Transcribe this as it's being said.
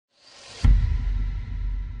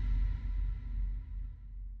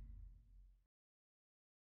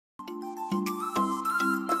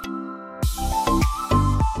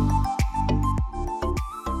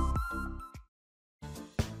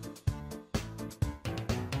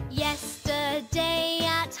Yesterday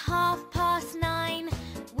at 9:30,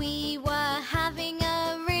 we were having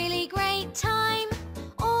a really great time.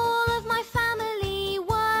 All of my family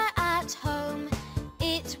were at home.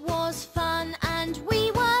 It was fun and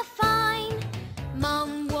we were fine.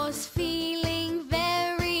 Mum was feeling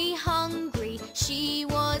very hungry. She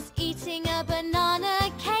was eating a banana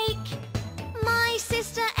cake. My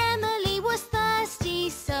sister Emily was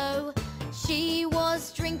thirsty, so she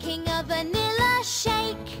was drinking a vanilla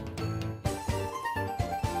shake.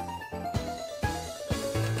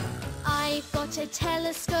 I've got a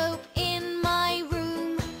telescope in my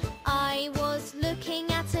room. I was looking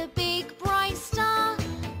at a big bright star.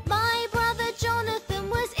 My brother Jonathan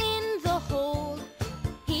was in the hall.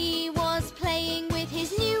 He was playing with his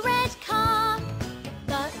new red car.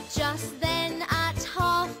 But just then at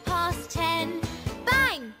 10:30,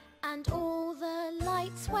 bang! And all the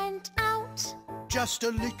lights went out. Just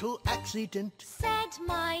a little accident, Said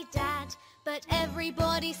my dad, but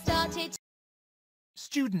everybody started.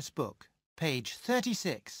 Student's Book, page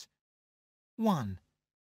 36. 1.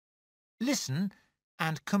 Listen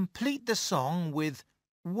and complete the song with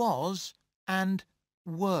was and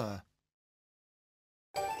were.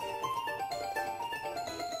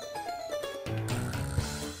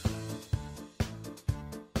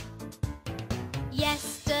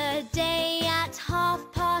 Yesterday at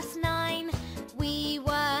 9:30, we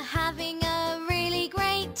were having a really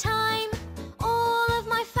great time. All of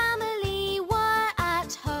my family were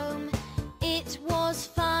at home. It was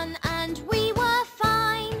fun and we were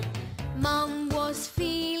fine. Mum was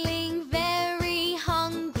feeling very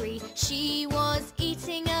hungry. She was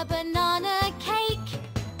eating a banana cake.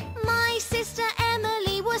 My sister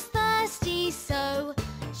Emily was thirsty, so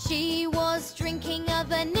she was drinking a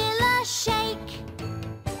vanilla shake.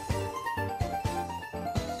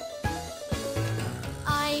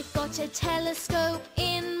 I've got a telescope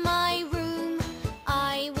in my room.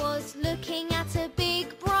 I was looking at a big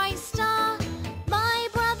bright star. My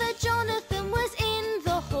brother Jonathan was in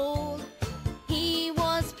the hall. He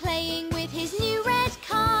was playing with his new red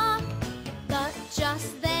car. But just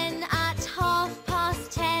then at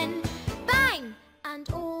 10:30, bang! And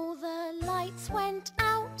all the lights went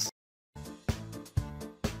out.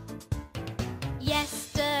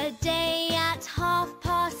 Yesterday at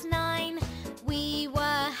 9:30, we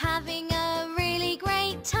were having a really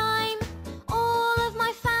great time. All of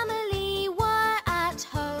my family were at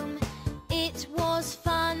home. It was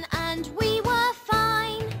fun and we were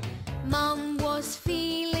fine. Mum was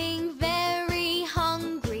feeling very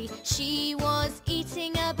hungry. She was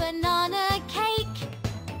eating a banana cake.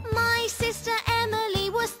 My sister Emily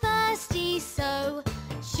was thirsty, so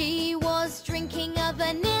she was drinking a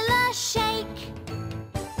vanilla shake.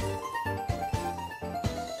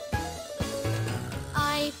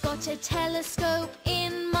 I've got a telescope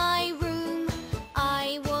in my room.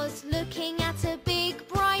 I was looking at a big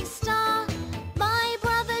bright star. My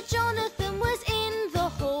brother Jonathan was in the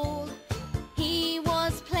hall. He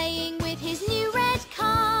was playing with his new red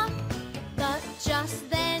car. But just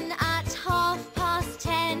then at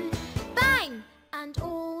 10:30, bang! And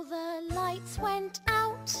all the lights went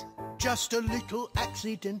out. just a little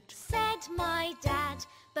accident. Said my dad,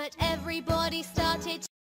 but everybody started.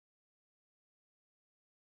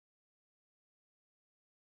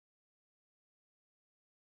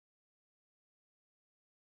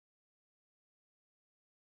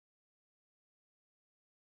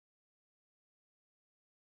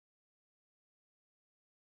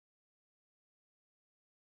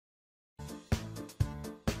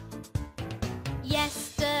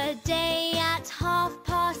 Yesterday at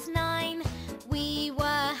 9:30, we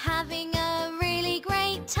were having a really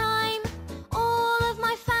great time. All of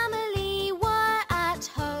my family were at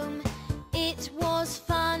home. It was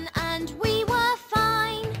fun and we were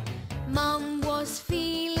fine. Mum was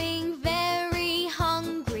feeling very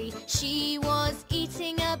hungry. She was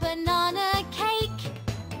eating a banana cake.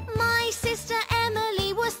 My sister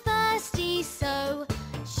Emily was thirsty, so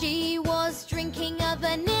she was drinking a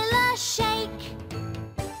vanilla shake.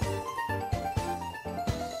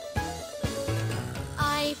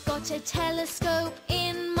 I've got a telescope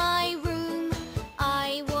in my room.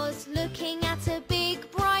 I was looking at a big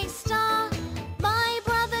bright star. My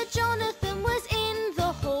brother Jonathan was in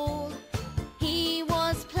the hall. He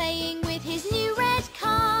was playing with his new red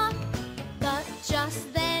car. But just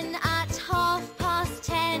then at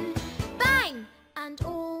 10:30, bang! And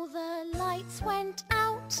all the lights went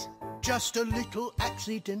out. Just a little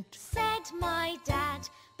accident. Said my dad,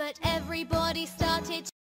 but everybody started